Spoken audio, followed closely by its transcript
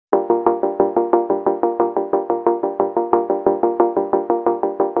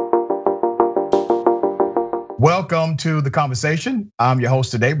Welcome to the conversation. I'm your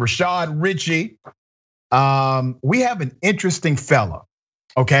host today, Rashad Richey. We have an interesting fella,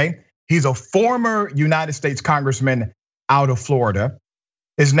 okay? He's a former United States Congressman out of Florida.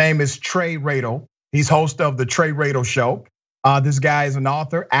 His name is Trey Radel. He's host of the Trey Radel Show. This guy is an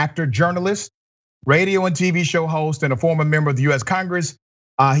author, actor, journalist, radio and TV show host, and a former member of the US Congress.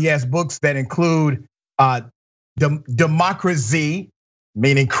 He has books that include Democracy,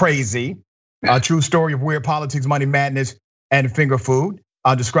 meaning crazy, a true story of weird politics, money madness, and finger food,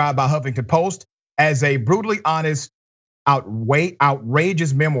 described by Huffington Post as a brutally honest,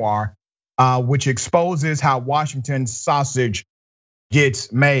 outrageous memoir, which exposes how Washington's sausage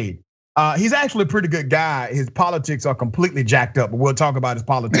gets made. He's actually a pretty good guy. His politics are completely jacked up, but we'll talk about his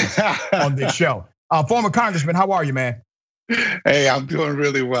politics on this show. Former Congressman, how are you, man? Hey, I'm doing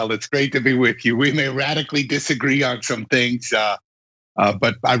really well. It's great to be with you. We may radically disagree on some things,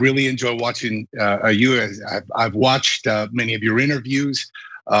 but I really enjoy watching you. I've watched many of your interviews,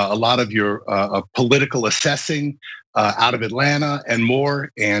 a lot of your political assessing out of Atlanta and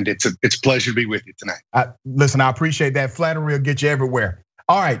more, and it's a pleasure to be with you tonight. Listen, I appreciate that. Flattery will get you everywhere.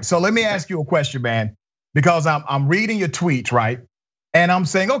 All right, so let me ask you a question, man, because I'm reading your tweets, right? And I'm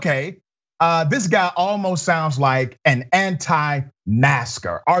saying, okay, this guy almost sounds like an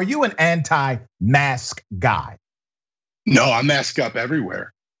anti-masker. Are you an anti-mask guy? No, I mask up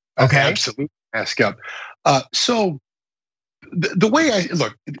everywhere. Okay, absolutely mask up. So the way I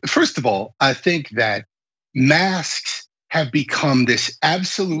look, first of all, I think that masks have become this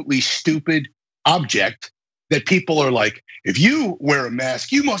absolutely stupid object that people are like, if you wear a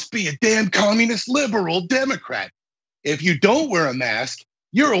mask, you must be a damn communist liberal Democrat. If you don't wear a mask,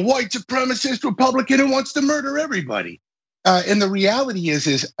 you're a white supremacist Republican who wants to murder everybody. And the reality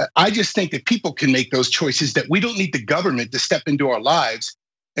is I just think that people can make those choices, that we don't need the government to step into our lives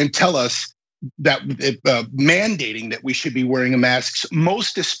and tell us that mandating that we should be wearing a mask,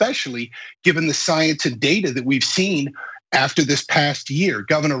 most especially given the science and data that we've seen after this past year.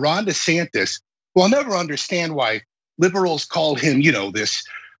 Governor Ron DeSantis, well, I'll never understand why liberals call him, this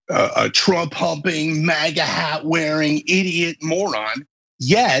Trump humping, MAGA hat wearing idiot moron.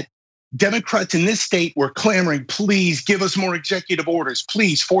 Yet Democrats in this state were clamoring, please give us more executive orders,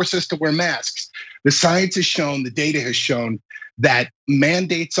 please force us to wear masks. The science has shown, the data has shown that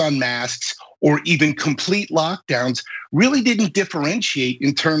mandates on masks or even complete lockdowns really didn't differentiate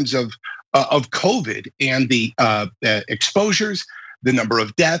in terms of COVID and the exposures, the number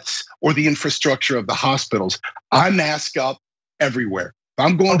of deaths, or the infrastructure of the hospitals. I mask up everywhere.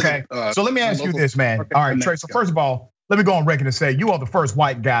 I'm going okay. So let me ask you this, man. All right, Trey. So first of all, let me go on record and say you are the first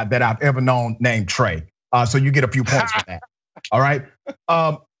white guy that I've ever known named Trey. So you get a few points for that. All right.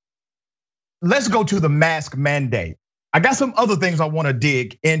 Let's go to the mask mandate. I got some other things I want to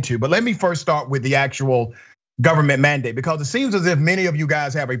dig into, but let me first start with the actual government mandate, because it seems as if many of you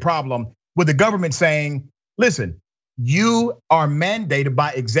guys have a problem with the government saying, listen, you are mandated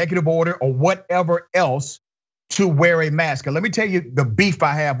by executive order or whatever else to wear a mask. And let me tell you the beef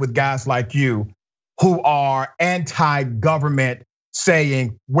I have with guys like you who are anti-government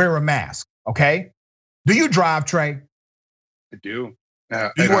saying wear a mask, okay? Do you drive, Trey? I do. Do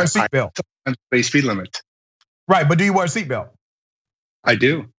you wear a seatbelt? Sometimes speed limit. Right, but do you wear a seatbelt? I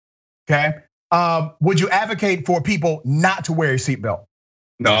do. Okay. Would you advocate for people not to wear a seatbelt?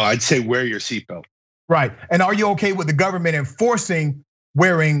 No, I'd say wear your seatbelt. Right, and are you okay with the government enforcing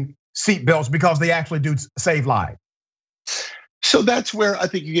wearing seatbelts because they actually do save lives? So that's where I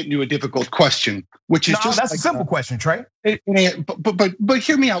think you get into a difficult question, which is just that's like a simple question, Trey. But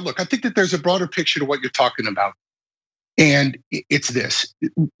hear me out. Look, I think that there's a broader picture to what you're talking about. And it's this: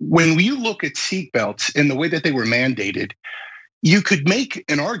 when you look at seatbelts and the way that they were mandated, you could make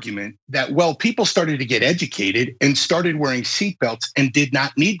an argument that, well, people started to get educated and started wearing seatbelts and did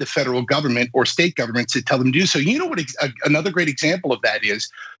not need the federal government or state governments to tell them to do so. You know what? Another great example of that is,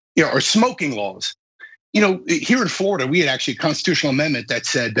 are smoking laws. Here in Florida, we had actually a constitutional amendment that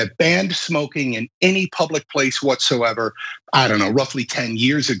said that banned smoking in any public place whatsoever, I don't know, roughly 10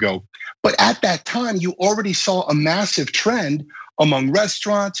 years ago. But at that time, you already saw a massive trend among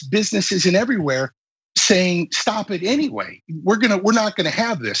restaurants, businesses, and everywhere saying, stop it anyway. We're not gonna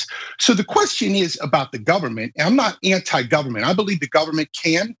have this. So the question is about the government. And I'm not anti-government. I believe the government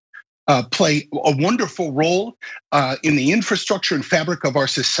can play a wonderful role in the infrastructure and fabric of our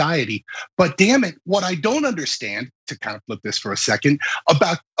society. But damn it, what I don't understand, to kind of flip this for a second,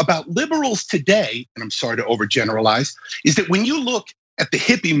 about liberals today, and I'm sorry to overgeneralize, is that when you look at the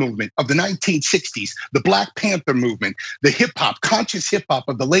hippie movement of the 1960s, the Black Panther movement, the hip hop, conscious hip hop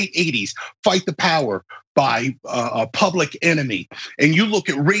of the late 80s, Fight the Power by Public Enemy, and you look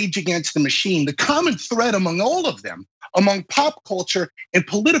at Rage Against the Machine, the common thread among all of them, among pop culture and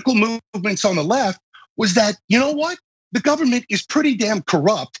political movements on the left, was that, you know what? The government is pretty damn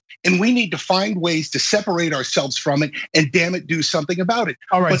corrupt, and we need to find ways to separate ourselves from it and damn it, do something about it.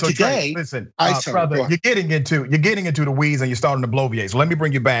 All right, but so today, Trey, listen, brother, you're getting into the weeds and you're starting to bloviate. So let me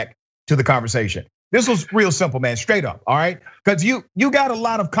bring you back to the conversation. This was real simple, man, straight up, all right? Because you got a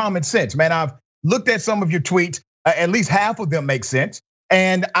lot of common sense, man. I've looked at some of your tweets, at least half of them make sense.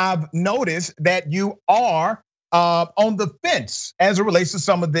 And I've noticed that you are on the fence as it relates to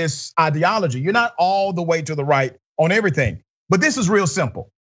some of this ideology. You're not all the way to the right on everything, but this is real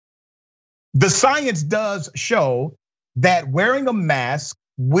simple. The science does show that wearing a mask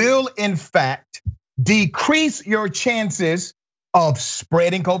will in fact decrease your chances of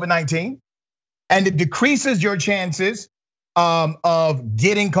spreading COVID-19, and it decreases your chances of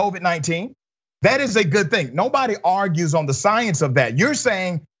getting COVID-19. That is a good thing. Nobody argues on the science of that. You're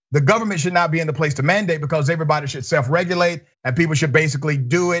saying the government should not be in the place to mandate because everybody should self-regulate and people should basically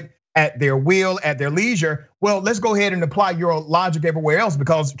do it at their will, at their leisure. Well, let's go ahead and apply your logic everywhere else,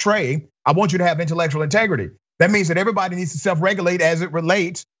 because Trey, I want you to have intellectual integrity. That means that everybody needs to self-regulate as it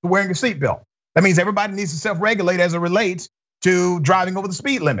relates to wearing a seatbelt. That means everybody needs to self-regulate as it relates to driving over the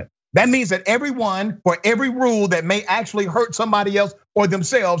speed limit. That means that everyone, for every rule that may actually hurt somebody else or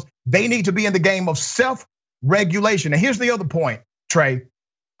themselves, they need to be in the game of self-regulation. And here's the other point, Trey.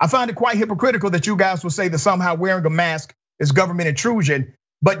 I find it quite hypocritical that you guys will say that somehow wearing a mask is government intrusion,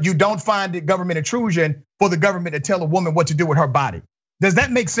 but you don't find it government intrusion for the government to tell a woman what to do with her body. Does that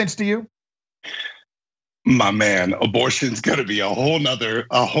make sense to you? My man, abortion's gonna be a whole nother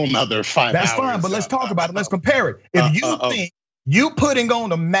 5 hours. That's fine, but let's talk about it. Let's compare it. If you think you putting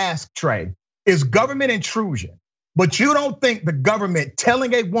on a mask, Trey, is government intrusion, but you don't think the government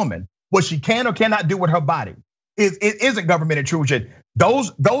telling a woman what she can or cannot do with her body isn't government intrusion,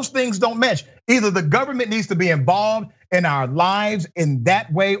 those things don't match. Either the government needs to be involved in our lives in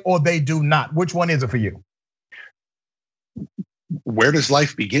that way, or they do not. Which one is it for you? Where does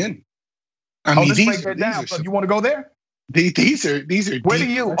life begin? I mean, let's break that down. So you want to go there? These are. Where do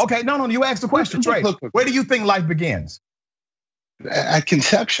you? Okay, no. You asked the question, Trey. Look. Where do you think life begins? At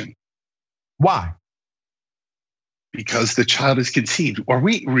conception. Why? Because the child is conceived. Are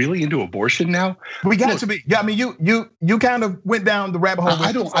we really into abortion now? We got to be. Yeah, I mean, you kind of went down the rabbit hole.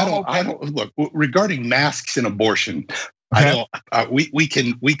 I don't look regarding masks and abortion. Okay. We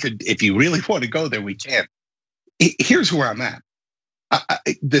could, if you really want to go there, we can. Here's where I'm at.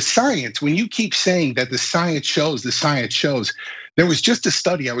 The science, when you keep saying that the science shows, there was just a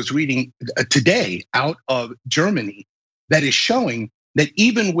study I was reading today out of Germany that is showing that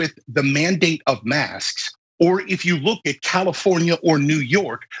even with the mandate of masks, or if you look at California or New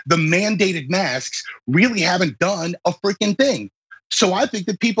York, the mandated masks really haven't done a freaking thing. So I think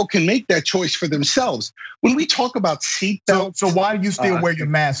that people can make that choice for themselves. When we talk about seatbelts. So why do you still wear your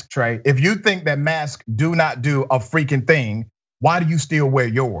mask, Trey? If you think that masks do not do a freaking thing, why do you still wear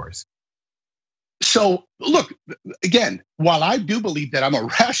yours? So look, again, while I do believe that I'm a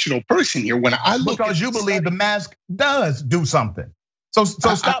rational person here, when I look because you believe the mask does do something. So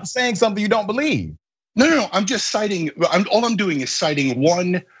stop saying something you don't believe. No. I'm just citing. All I'm doing is citing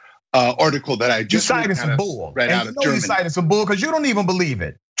one article that I just cited some bull. Right out of Germany. You cited some bull because you don't even believe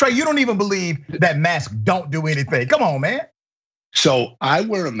it, Trey. You don't even believe that masks don't do anything. Come on, man. So I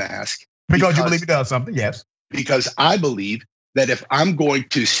wear a mask because you believe it does something. Yes. Because I believe that if I'm going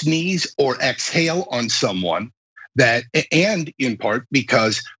to sneeze or exhale on someone, and in part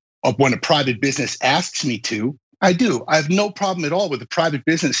because of when a private business asks me to, I do. I have no problem at all with a private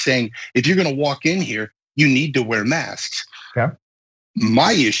business saying, if you're gonna walk in here, you need to wear masks. Okay.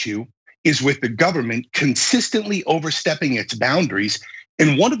 My issue is with the government consistently overstepping its boundaries.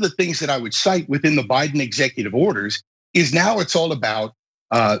 And one of the things that I would cite within the Biden executive orders is now it's all about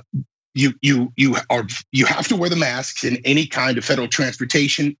you have to wear the masks in any kind of federal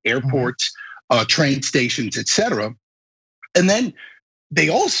transportation, airports, train stations, etc. And then they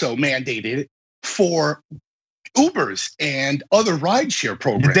also mandated it for Ubers and other rideshare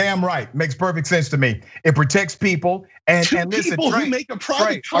programs. You're damn right. Makes perfect sense to me. It protects people and listen, people who make a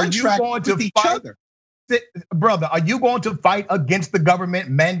private contract with each other. Brother, are you going to fight against the government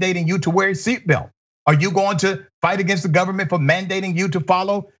mandating you to wear a seatbelt? Are you going to fight against the government for mandating you to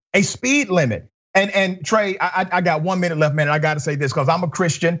follow a speed limit? And Trey, I got 1 minute left, man. And I got to say this because I'm a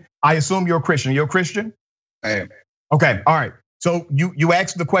Christian. I assume you're a Christian. You're a Christian? I am. Okay, all right. So you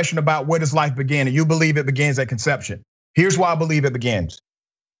asked the question about where does life begin, and you believe it begins at conception. Here's why I believe it begins.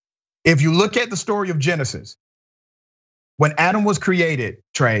 If you look at the story of Genesis, when Adam was created,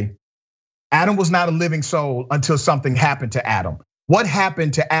 Trey, Adam was not a living soul until something happened to Adam. What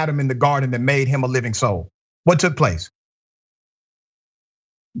happened to Adam in the garden that made him a living soul? What took place?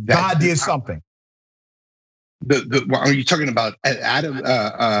 God did something. Are you talking about Adam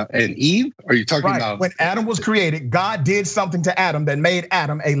and Eve? Are you talking about when Adam was created? God did something to Adam that made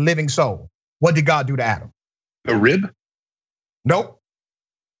Adam a living soul. What did God do to Adam? The rib? Nope.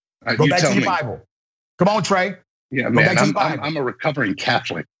 Go back to your Bible. Come on, Trey. Yeah, man. I'm a recovering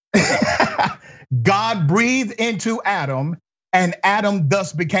Catholic. God breathed into Adam, and Adam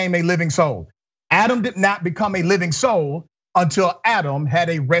thus became a living soul. Adam did not become a living soul until Adam had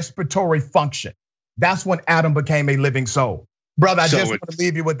a respiratory function. That's when Adam became a living soul. Brother, I just want to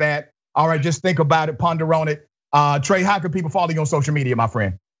leave you with that. All right, just think about it, ponder on it. Trey, how can people follow you on social media, my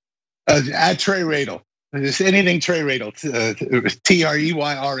friend? At Trey Radel. Just anything Trey Radel,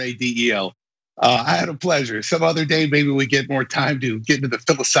 TREYRADEL. I had a pleasure. Some other day, maybe we get more time to get into the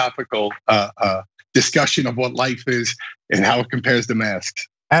philosophical discussion of what life is and how it compares to masks.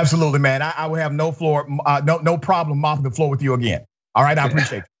 Absolutely, man. I will have no problem mopping the floor with you again. All right, I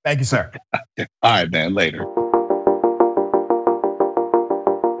appreciate it. Thank you, sir. All right, man. Later.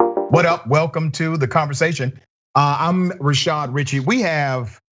 What up? Welcome to the conversation. I'm Rashad Richey. We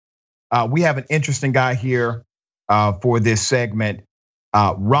have an interesting guy here for this segment.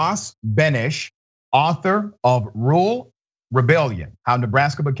 Ross Benesch, author of Rural Rebellion: How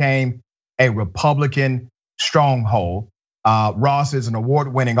Nebraska Became a Republican Stronghold. Ross is an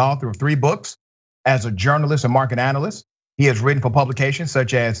award-winning author of 3 books. As a journalist and market analyst, he has written for publications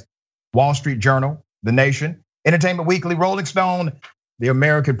such as Wall Street Journal, The Nation, Entertainment Weekly, Rolling Stone, The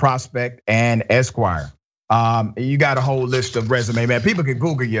American Prospect, and Esquire. You got a whole list of resume, man. People can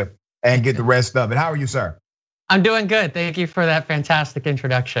Google you and get the rest of it. How are you, sir? I'm doing good. Thank you for that fantastic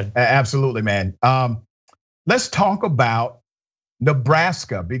introduction. Absolutely, man. Let's talk about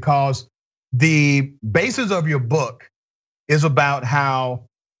Nebraska, because the basis of your book is about how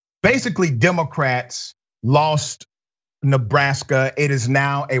basically Democrats lost Nebraska. It is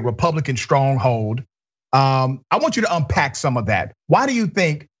now a Republican stronghold. I want you to unpack some of that. Why do you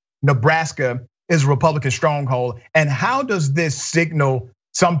think Nebraska is a Republican stronghold, and how does this signal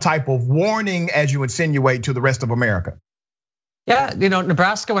some type of warning, as you insinuate, to the rest of America? Yeah,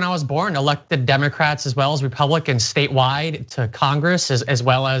 Nebraska, when I was born, elected Democrats as well as Republicans statewide to Congress, as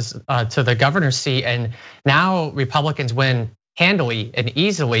well as to the governor's seat. And now Republicans win handily and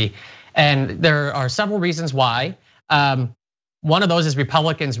easily. And there are several reasons why. One of those is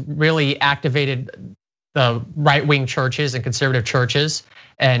Republicans really activated the right-wing churches and conservative churches.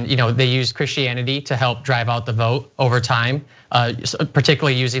 And they used Christianity to help drive out the vote over time,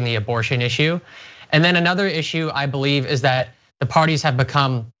 particularly using the abortion issue. And then another issue, I believe, is that the parties have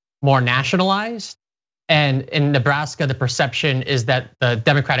become more nationalized. And in Nebraska, the perception is that the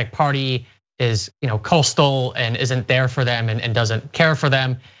Democratic Party is coastal and isn't there for them and doesn't care for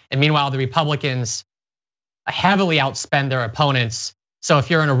them. And meanwhile, the Republicans heavily outspend their opponents. So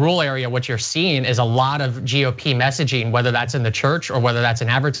if you're in a rural area, what you're seeing is a lot of GOP messaging, whether that's in the church or whether that's in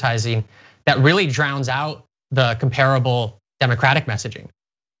advertising, that really drowns out the comparable Democratic messaging.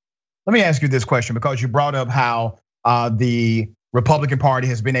 Let me ask you this question, because you brought up how the Republican Party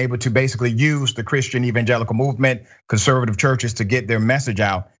has been able to basically use the Christian evangelical movement, conservative churches, to get their message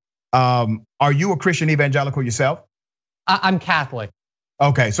out. Are you a Christian evangelical yourself? I'm Catholic.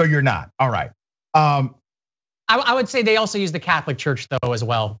 Okay, so you're not. All right. I would say they also use the Catholic Church though as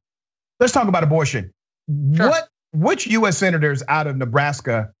well. Let's talk about abortion. Sure. Which US senators out of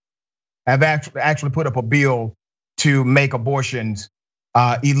Nebraska have actually put up a bill to make abortions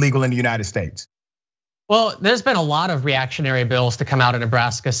illegal in the United States? Well, there's been a lot of reactionary bills to come out of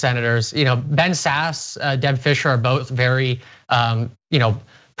Nebraska senators. Ben Sasse, Deb Fischer are both very,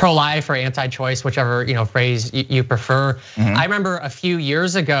 pro-life or anti-choice, whichever phrase you prefer. Mm-hmm. I remember a few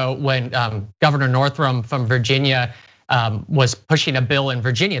years ago when Governor Northam from Virginia was pushing a bill in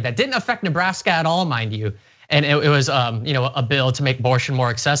Virginia that didn't affect Nebraska at all, mind you. And it was a bill to make abortion more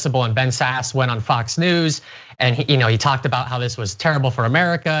accessible. And Ben Sasse went on Fox News and he talked about how this was terrible for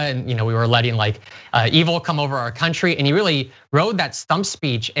America, and we were letting evil come over our country. And he really rode that stump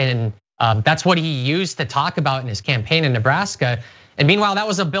speech, and that's what he used to talk about in his campaign in Nebraska. And meanwhile, that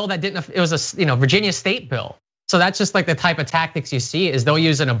was a bill that didn't. It was a Virginia state bill. So that's just the type of tactics you see, is they'll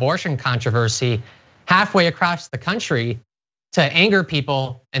use an abortion controversy halfway across the country to anger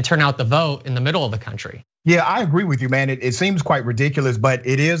people and turn out the vote in the middle of the country. Yeah, I agree with you, man. It seems quite ridiculous, but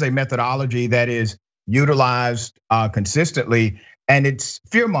it is a methodology that is utilized consistently. And it's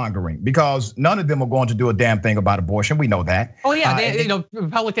fear mongering because none of them are going to do a damn thing about abortion. We know that. Oh yeah,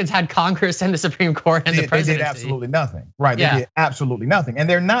 Republicans had Congress and the Supreme Court and the presidency. They did absolutely nothing, right? Yeah. They did absolutely nothing, and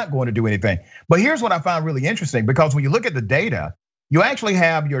they're not going to do anything. But here's what I found really interesting, because when you look at the data, you actually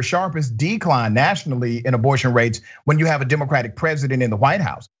have your sharpest decline nationally in abortion rates when you have a Democratic president in the White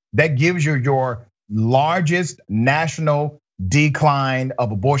House. That gives you your largest national decline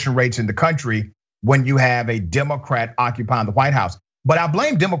of abortion rates in the country when you have a Democrat occupying the White House. But I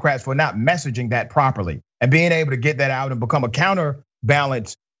blame Democrats for not messaging that properly and being able to get that out and become a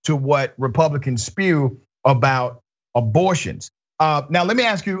counterbalance to what Republicans spew about abortions. Now, let me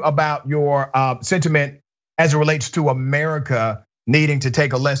ask you about your sentiment as it relates to America needing to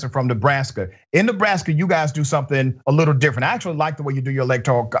take a lesson from Nebraska. In Nebraska, you guys do something a little different. I actually like the way you do your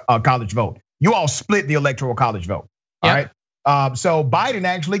electoral college vote. You all split the electoral college vote, all right? So Biden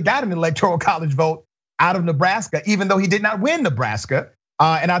actually got an electoral college vote out of Nebraska, even though he did not win Nebraska.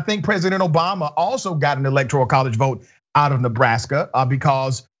 And I think President Obama also got an electoral college vote out of Nebraska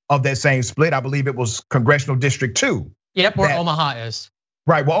because of that same split. I believe it was Congressional District 2. Yep, where Omaha is.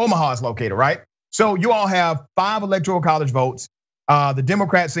 Right, where Omaha is located, right? So you all have 5 electoral college votes. The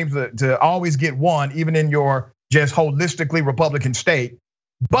Democrats seem to always get one, even in your just holistically Republican state.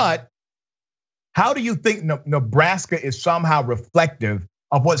 But how do you think Nebraska is somehow reflective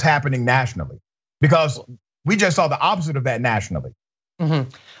of what's happening nationally? Because we just saw the opposite of that nationally. Well,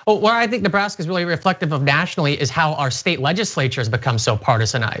 where I think Nebraska is really reflective of nationally is how our state legislature has become so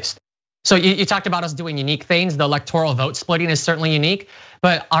partisanized. So you talked about us doing unique things. The electoral vote splitting is certainly unique,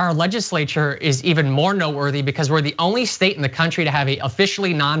 but our legislature is even more noteworthy because we're the only state in the country to have a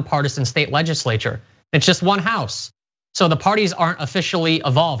officially nonpartisan state legislature. It's just one house. So the parties aren't officially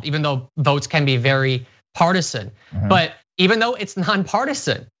evolved, even though votes can be very partisan. But even though it's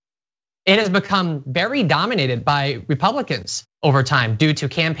nonpartisan, it has become very dominated by Republicans over time due to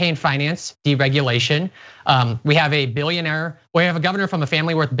campaign finance, deregulation. We have a billionaire, we have a governor from a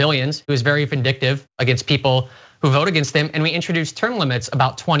family worth billions who is very vindictive against people who vote against him. And we introduced term limits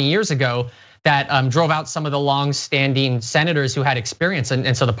about 20 years ago that drove out some of the long-standing senators who had experience.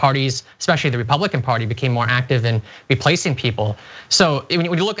 And so the parties, especially the Republican Party, became more active in replacing people. So when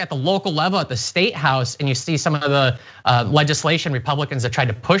you look at the local level at the state house and you see some of the legislation Republicans have tried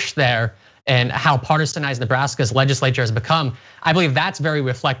to push there and how partisanized Nebraska's legislature has become, I believe that's very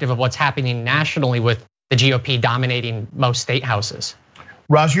reflective of what's happening nationally with the GOP dominating most state houses.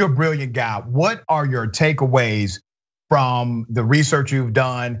 Ross, you're a brilliant guy. What are your takeaways from the research you've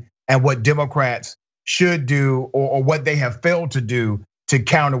done and what Democrats should do or what they have failed to do to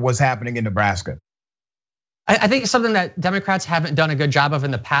counter what's happening in Nebraska? I think something that Democrats haven't done a good job of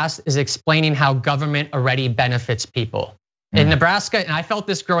in the past is explaining how government already benefits people. In Nebraska, and I felt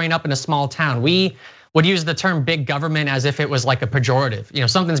this growing up in a small town, we would use the term big government as if it was like a pejorative.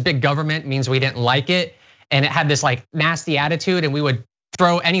 Something's big government means we didn't like it, and it had this like nasty attitude, and we would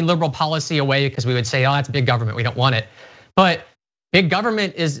throw any liberal policy away because we would say, oh, that's big government, we don't want it. But big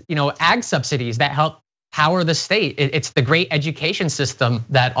government is, ag subsidies that help power the state. It's the great education system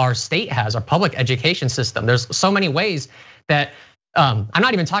that our state has, our public education system. There's so many ways that, I'm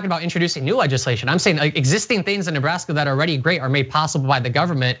not even talking about introducing new legislation. I'm saying existing things in Nebraska that are already great are made possible by the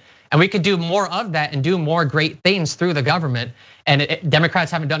government. And we could do more of that and do more great things through the government. And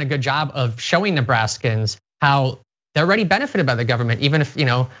Democrats haven't done a good job of showing Nebraskans how they're already benefited by the government, even if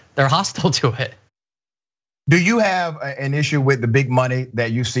they're hostile to it. Do you have an issue with the big money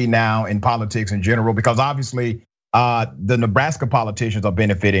that you see now in politics in general? Because obviously the Nebraska politicians are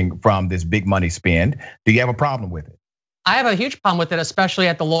benefiting from this big money spend. Do you have a problem with it? I have a huge problem with it, especially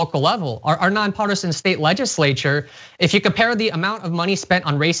at the local level. Our nonpartisan state legislature, if you compare the amount of money spent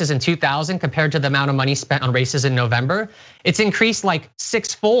on races in 2000 compared to the amount of money spent on races in November, it's increased like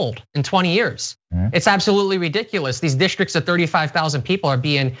 6-fold in 20 years. It's absolutely ridiculous. These districts of 35,000 people are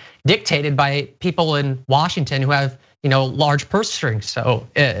being dictated by people in Washington who have large purse strings. So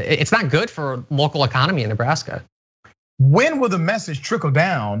it's not good for local economy in Nebraska. When will the message trickle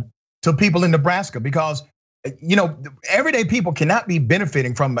down to people in Nebraska? Because everyday people cannot be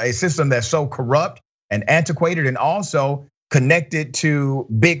benefiting from a system that's so corrupt and antiquated and also connected to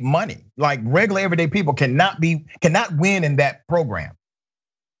big money. Like regular everyday people cannot win in that program.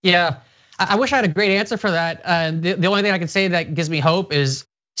 Yeah, I wish I had a great answer for that. The only thing I can say that gives me hope is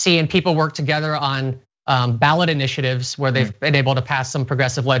seeing people work together on ballot initiatives where they've been able to pass some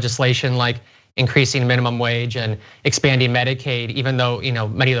progressive legislation like increasing minimum wage and expanding Medicaid, even though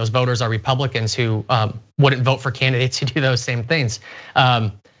many of those voters are Republicans who wouldn't vote for candidates who do those same things.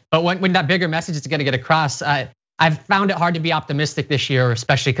 But when that bigger message is going to get across, I've found it hard to be optimistic this year,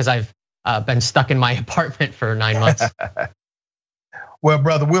 especially because I've been stuck in my apartment for 9 months. Well,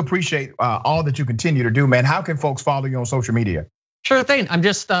 brother, we appreciate all that you continue to do, man. How can folks follow you on social media? Sure thing. I'm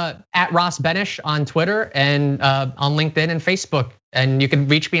just at Ross Benish on Twitter and on LinkedIn and Facebook. And you can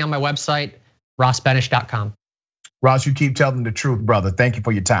reach me on my website, rossbenish.com. Ross, you keep telling the truth, brother. Thank you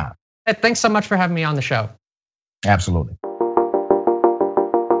for your time. Thanks so much for having me on the show. Absolutely.